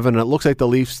are at 7, and it looks like the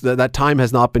Leafs, that time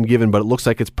has not been given, but it looks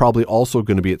like it's probably also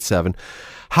going to be at 7.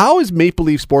 How is Maple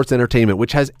Leaf Sports Entertainment,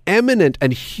 which has eminent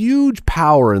and huge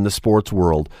power in the sports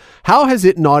world, how has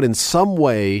it not in some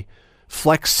way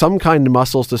flex some kind of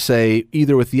muscles to say,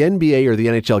 either with the NBA or the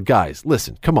NHL, guys,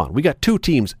 listen, come on, we got two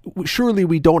teams. Surely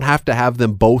we don't have to have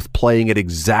them both playing at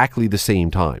exactly the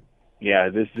same time. Yeah,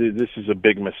 this is a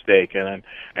big mistake, and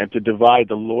to divide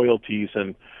the loyalties,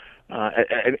 and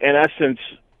in essence,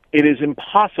 it is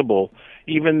impossible.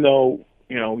 Even though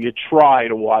you try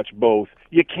to watch both,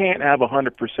 you can't have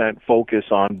 100% focus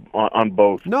on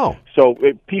both. No. So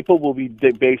people will be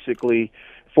basically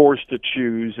forced to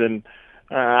choose, and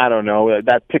I don't know.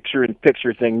 That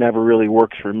picture-in-picture thing never really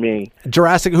works for me.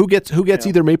 Jurassic. Who gets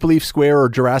either Maple Leaf Square or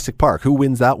Jurassic Park? Who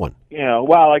wins that one?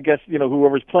 Well, I guess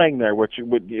whoever's playing there, which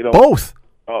would both.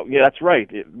 Oh, yeah, that's right.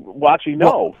 Well, actually,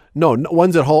 no. No,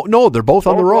 one's at home. No, they're both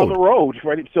on the road. On the road,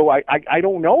 right? So I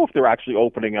don't know if they're actually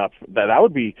opening up. That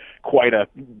would be quite a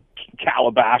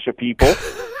calabash of people.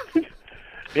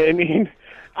 I mean,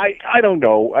 I don't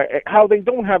know how they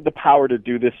don't have the power to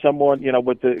do this. Someone,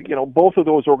 with both of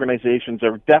those organizations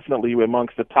are definitely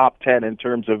amongst the top 10 in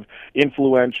terms of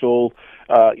influential,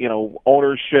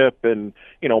 ownership and,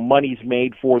 money's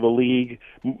made for the league,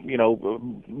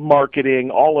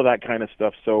 marketing, all of that kind of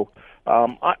stuff. So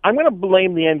I'm going to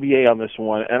blame the NBA on this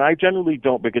one, and I generally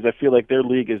don't, because I feel like their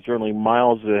league is generally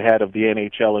miles ahead of the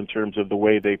NHL in terms of the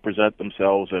way they present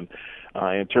themselves and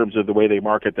in terms of the way they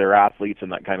market their athletes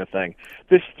and that kind of thing.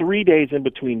 This 3 days in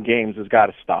between games has got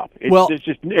to stop.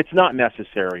 It's not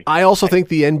necessary. I also think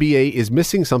the NBA is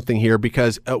missing something here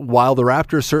because while the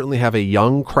Raptors certainly have a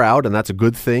young crowd, and that's a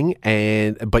good thing,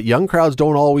 but young crowds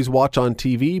don't always watch on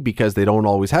TV because they don't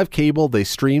always have cable, they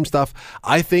stream stuff.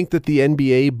 I think that the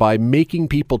NBA, by making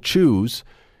people choose,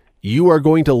 you are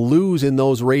going to lose in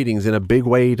those ratings in a big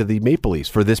way to the Maple Leafs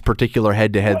for this particular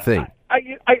head-to-head thing.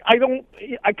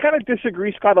 I kind of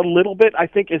disagree, Scott, a little bit. I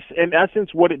think it's, in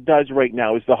essence, what it does right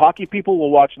now is the hockey people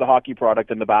will watch the hockey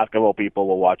product and the basketball people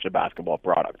will watch the basketball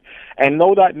product. And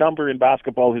though that number in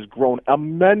basketball has grown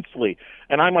immensely,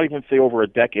 and I might even say over a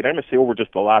decade, I'm going to say over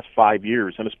just the last 5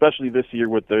 years, and especially this year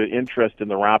with the interest in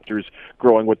the Raptors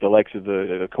growing with the likes of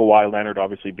the Kawhi Leonard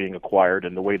obviously being acquired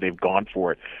and the way they've gone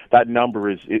for it, that number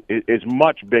is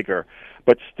much bigger.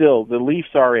 But still, the Leafs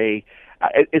are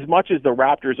as much as the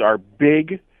Raptors are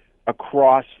big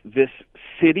across this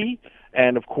city,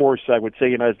 and of course I would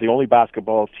say, as the only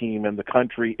basketball team in the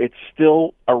country, it's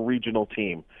still a regional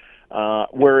team.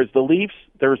 Whereas the Leafs,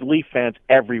 there's Leaf fans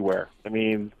everywhere. I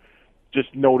mean,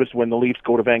 just notice when the Leafs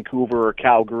go to Vancouver or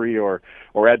Calgary or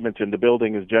Edmonton, the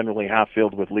building is generally half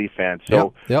filled with Leaf fans.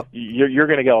 So yep. You're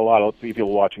going to get a lot of people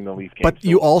watching the Leaf games. But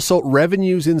you also,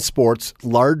 revenues in sports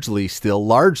largely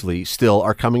still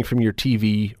are coming from your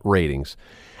TV ratings.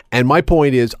 And my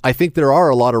point is, I think there are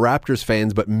a lot of Raptors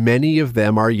fans, but many of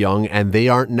them are young and they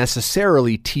aren't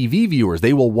necessarily TV viewers.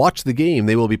 They will watch the game,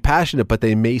 they will be passionate, but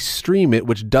they may stream it,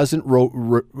 which doesn't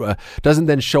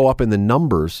then show up in the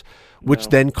numbers, which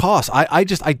then costs. I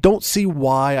don't see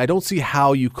why. I don't see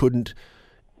how you couldn't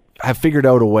have figured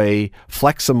out a way,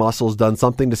 flex some muscles, done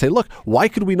something to say, look, why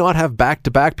could we not have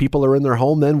back-to-back? People are in their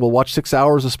home, then we'll watch 6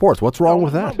 hours of sports. What's wrong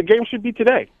with that? The game should be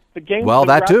today. The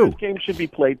game should be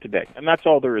played today, and that's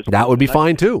all there is. That would be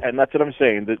fine too. And that's what I'm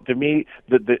saying. To me,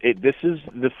 this is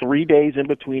the 3 days in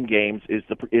between games is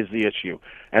the issue,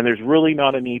 and there's really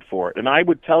not a need for it. And I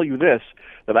would tell you this,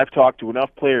 that I've talked to enough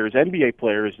players, NBA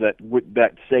players, that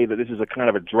say that this is a kind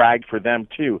of a drag for them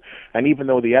too. And even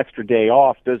though the extra day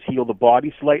off does heal the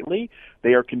body slightly,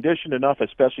 they are conditioned enough,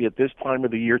 especially at this time of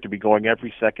the year, to be going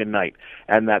every second night.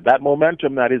 And that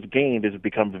momentum that is gained has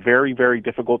become very, very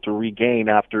difficult to regain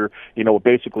after,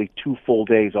 basically 2 full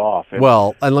days off. And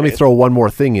let me throw one more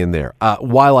thing in there.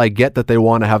 While I get that they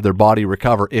want to have their body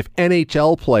recover, if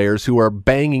NHL players who are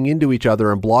banging into each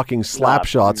other and blocking slap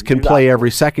shots can play every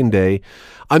second day,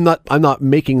 I'm not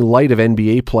making light of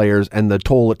NBA players and the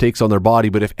toll it takes on their body,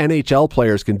 but if NHL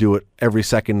players can do it every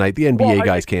second night, the NBA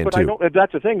guys can too. I know,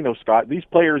 that's the thing, though, Scott. These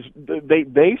players,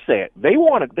 they say it. They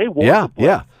want it. They want to play.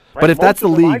 Yeah. Right? But if that's the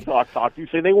league, I talk to you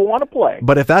say they will want to play.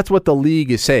 But if that's what the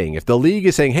league is saying, if the league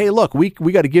is saying, "Hey, look, we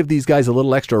got to give these guys a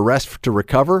little extra rest to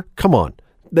recover," come on,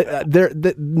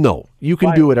 no, you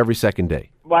can do it every second day.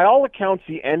 By all accounts,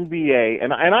 the NBA,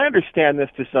 and I understand this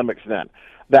to some extent,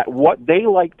 that what they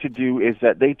like to do is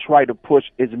that they try to push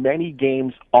as many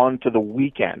games onto the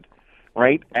weekend,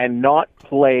 right, and not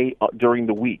play during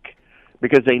the week,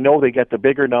 because they know they get the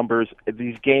bigger numbers.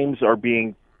 These games are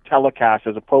being telecast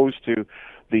as opposed to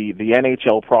the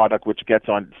NHL product, which gets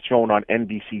shown on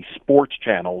NBC sports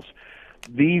channels.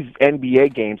 These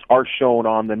NBA games are shown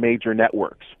on the major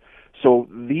networks. So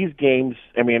these games,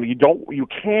 I mean, you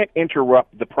can't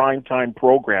interrupt the primetime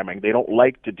programming. They don't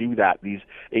like to do that. These,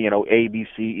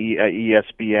 ABC,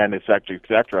 ESPN, et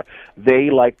cetera. They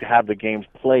like to have the games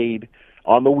played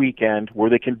on the weekend where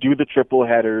they can do the triple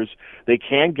headers. They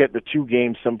can get the 2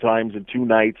 games sometimes in 2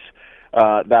 nights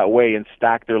that way and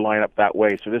stack their lineup that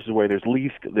way. So this is where there's a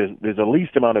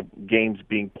least amount of games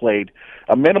being played,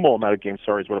 a minimal amount of games,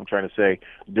 is what I'm trying to say,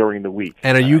 during the week.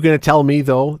 And are you going to tell me,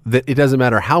 though, that it doesn't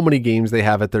matter how many games they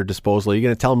have at their disposal? Are you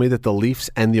going to tell me that the Leafs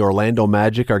and the Orlando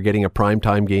Magic are getting a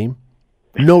primetime game?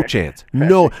 No chance.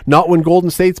 No, not when Golden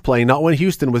State's playing, not when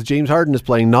Houston with James Harden is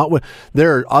playing, not when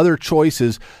there are other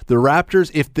choices. The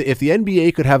Raptors, if the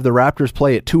NBA could have the Raptors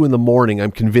play at 2 a.m,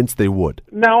 I'm convinced they would.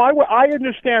 Now, I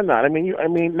understand that. I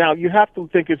mean, now you have to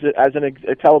think as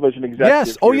a television executive.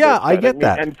 Yes. Oh, yeah, I get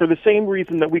that. And for the same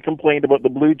reason that we complained about the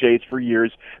Blue Jays for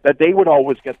years, that they would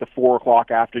always get the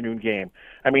 4:00 afternoon game.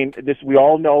 I mean, we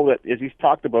all know that, as he's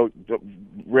talked about, the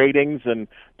ratings and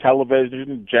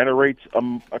television generates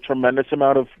a tremendous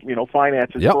amount of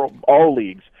finances for all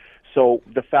leagues. So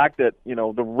the fact that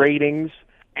the ratings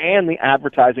and the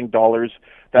advertising dollars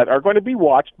that are going to be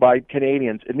watched by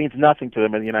Canadians, it means nothing to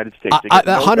them in the United States.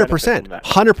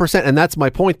 100%, and that's my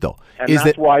point, though. And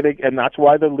that's why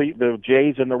the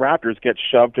Jays and the Raptors get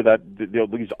shoved to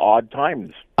these odd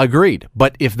times. Agreed,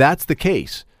 but if that's the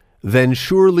case, then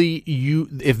surely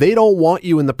if they don't want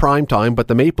you in the prime time, but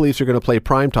the Maple Leafs are going to play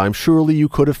prime time, surely you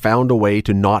could have found a way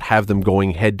to not have them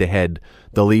going head to head,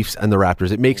 the Leafs and the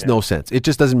Raptors. It makes no sense. It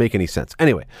just doesn't make any sense.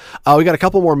 Anyway, we got a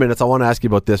couple more minutes. I want to ask you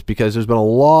about this because there's been a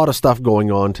lot of stuff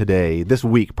going on this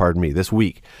week,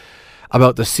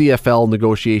 about the CFL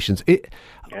negotiations.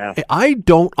 I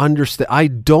don't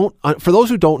understand. For those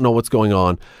who don't know what's going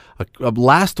on,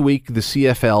 last week the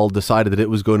CFL decided that it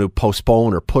was going to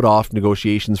postpone or put off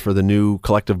negotiations for the new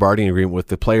collective bargaining agreement with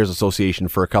the Players Association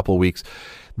for a couple of weeks.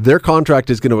 Their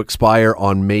contract is going to expire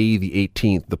on May the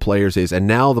 18th, the players is, and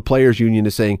now the players union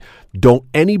is saying, don't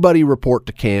anybody report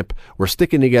to camp. We're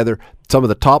sticking together. Some of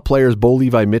the top players, Bo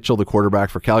Levi Mitchell, the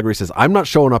quarterback for Calgary, says, I'm not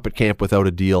showing up at camp without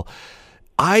a deal.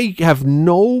 I have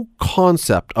no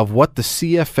concept of what the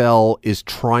CFL is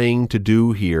trying to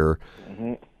do here.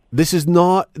 Mm-hmm.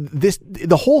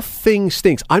 The whole thing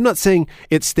stinks. I'm not saying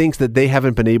it stinks that they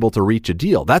haven't been able to reach a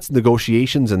deal. That's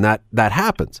negotiations and that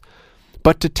happens.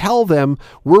 But to tell them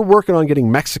we're working on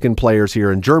getting Mexican players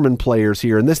here and German players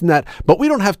here and this and that, but we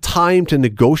don't have time to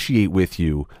negotiate with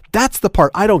you. That's the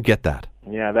part I don't get that.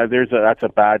 Yeah, that's a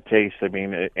bad taste. I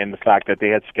mean, in the fact that they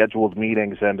had scheduled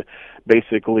meetings and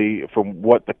basically, from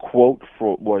what the quote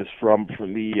was from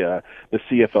the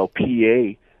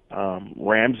CFLPA,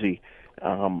 Ramsey,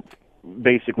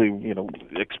 basically,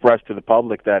 expressed to the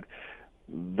public that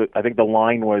I think the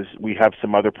line was, we have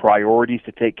some other priorities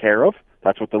to take care of.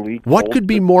 That's what the league. What could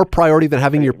be more priority than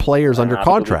having your players under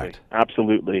contract?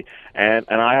 Absolutely, and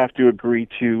I have to agree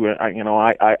too.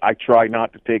 I try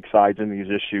not to take sides in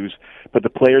these issues, but the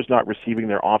players not receiving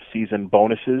their off-season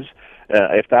bonuses,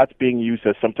 if that's being used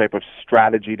as some type of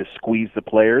strategy to squeeze the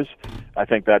players, I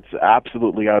think that's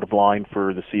absolutely out of line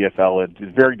for the CFL.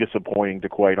 It's very disappointing to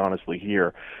quite honestly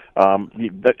hear.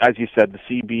 As you said, the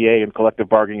CBA and collective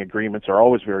bargaining agreements are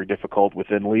always very difficult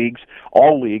within leagues.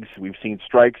 All leagues, we've seen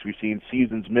strikes, we've seen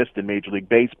seasons missed in Major League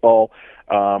Baseball.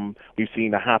 We've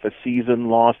seen a half a season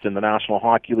lost in the National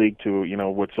Hockey League to,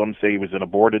 what some say was an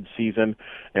aborted season,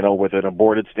 with an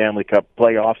aborted Stanley Cup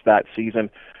playoffs that season.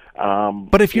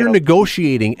 But if you're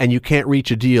negotiating and you can't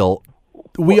reach a deal,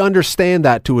 we understand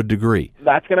that to a degree.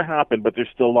 That's going to happen, but there's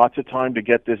still lots of time to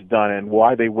get this done, and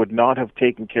why they would not have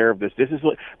taken care of this. This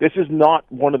is not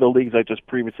one of the leagues I just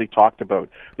previously talked about.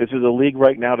 This is a league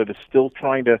right now that is still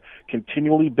trying to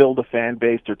continually build a fan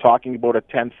base. They're talking about a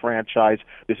 10th franchise.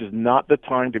 This is not the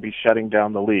time to be shutting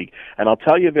down the league. And I'll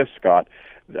tell you this, Scott.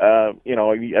 As you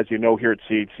know, here at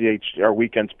CHCH, our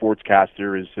weekend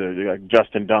sportscaster is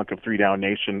Justin Dunk of 3 Down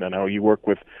Nation. I know you work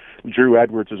with Drew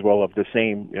Edwards as well of the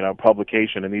same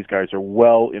publication, and these guys are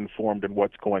well informed in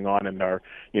what's going on and are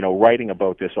writing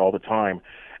about this all the time.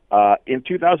 In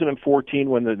 2014,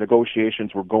 when the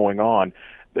negotiations were going on,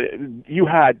 you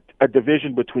had a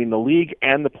division between the league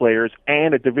and the players,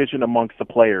 and a division amongst the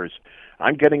players.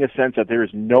 I'm getting a sense that there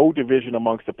is no division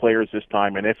amongst the players this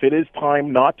time, and if it is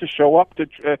time not to show up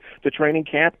to training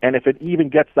camp, and if it even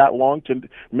gets that long to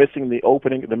missing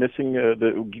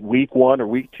the week 1 or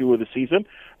week 2 of the season,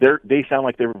 they sound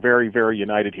like they're very, very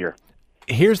united here.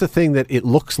 Here's the thing that it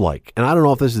looks like, and I don't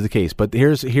know if this is the case, but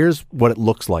here's what it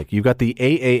looks like. You've got the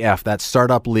AAF, that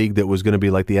startup league that was going to be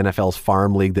like the NFL's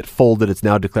farm league that folded. It's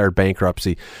now declared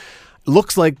bankruptcy.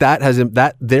 Looks like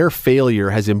their failure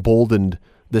has emboldened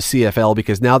the CFL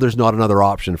because now there's not another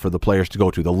option for the players to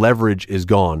go to. The leverage is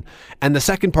gone. And the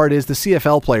second part is the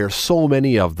CFL players, so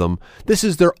many of them, this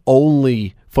is their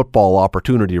only football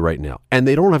opportunity right now. And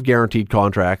they don't have guaranteed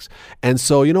contracts. And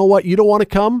so, you know what? You don't want to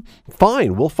come?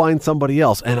 Fine. We'll find somebody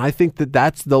else. And I think that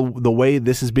that's the way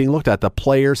this is being looked at. The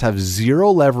players have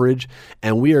zero leverage,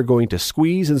 and we are going to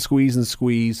squeeze and squeeze and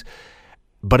squeeze.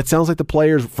 But it sounds like the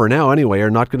players, for now anyway, are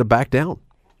not going to back down.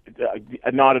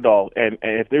 Not at all. And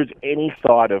if there's any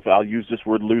thought of, I'll use this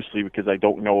word loosely because I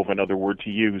don't know of another word to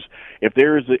use, if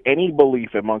there is any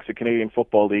belief amongst the Canadian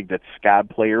Football League that scab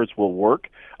players will work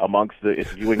amongst the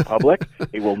viewing public,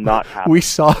 it will not happen. We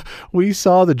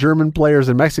saw the German players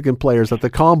and Mexican players at the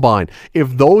Combine.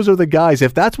 If those are the guys,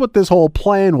 if that's what this whole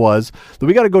plan was, then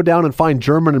we got to go down and find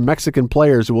German and Mexican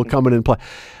players who will come in and play.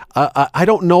 I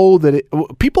don't know that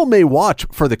people may watch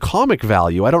for the comic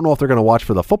value. I don't know if they're going to watch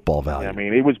for the football value. I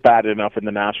mean, it was bad enough in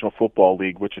the National Football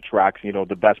League, which attracts,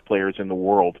 the best players in the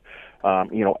world,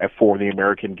 for the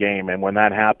American game. And when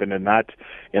that happened in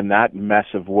that mess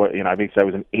of what, I think that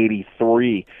was in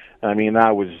 '83. I mean,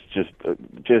 that was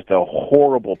just a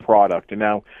horrible product. And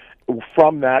now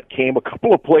from that came a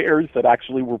couple of players that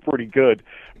actually were pretty good.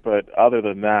 But other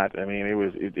than that, I mean,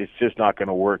 it's just not going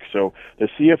to work. So the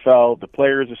CFL, the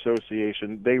Players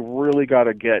Association, they really got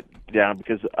to get down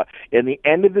because in the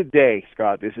end of the day,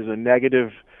 Scott, this is a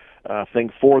negative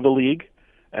thing for the league.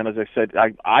 And as I said,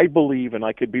 I believe, and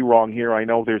I could be wrong here, I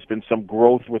know there's been some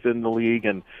growth within the league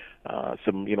and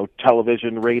some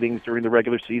television ratings during the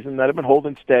regular season that have been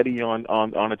holding steady on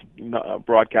its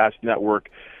broadcast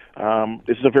network.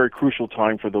 This is a very crucial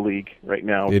time for the league right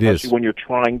now, especially when you're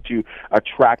trying to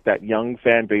attract that young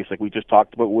fan base like we just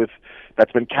talked about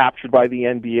that's been captured by the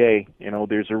NBA.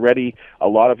 There's already a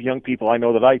lot of young people I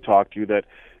know that I talk to that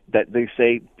they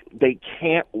say they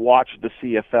can't watch the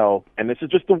CFL, and this is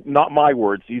just not my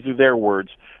words, these are their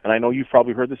words, and I know you've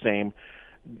probably heard the same,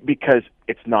 because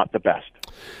it's not the best.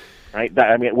 Right?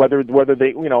 I mean, whether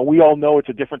they, we all know it's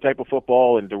a different type of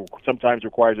football and sometimes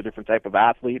requires a different type of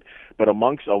athlete. But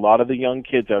amongst a lot of the young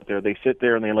kids out there, they sit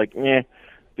there and they're like,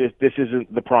 this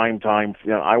isn't the prime time.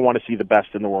 I want to see the best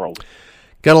in the world.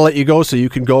 Got to let you go so you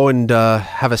can go and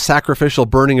have a sacrificial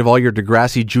burning of all your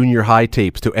Degrassi Junior High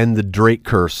tapes to end the Drake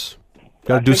curse.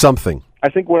 Got to do something. I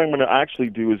think what I'm going to actually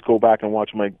do is go back and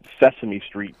watch my Sesame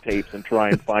Street tapes and try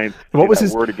and find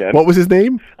that word again. What was his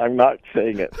name? I'm not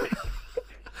saying it.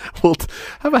 Well,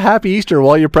 have a happy Easter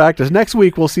while you practice. Next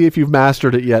week, we'll see if you've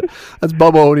mastered it yet. That's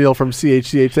Bubba O'Neil from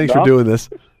CHCH. Thanks for doing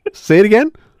this. Say it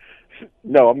again?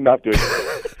 No, I'm not doing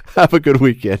it. Have a good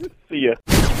weekend. See ya.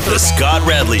 The Scott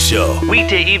Radley Show.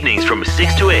 Weekday evenings from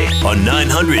 6 to 8 on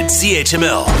 900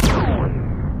 CHML.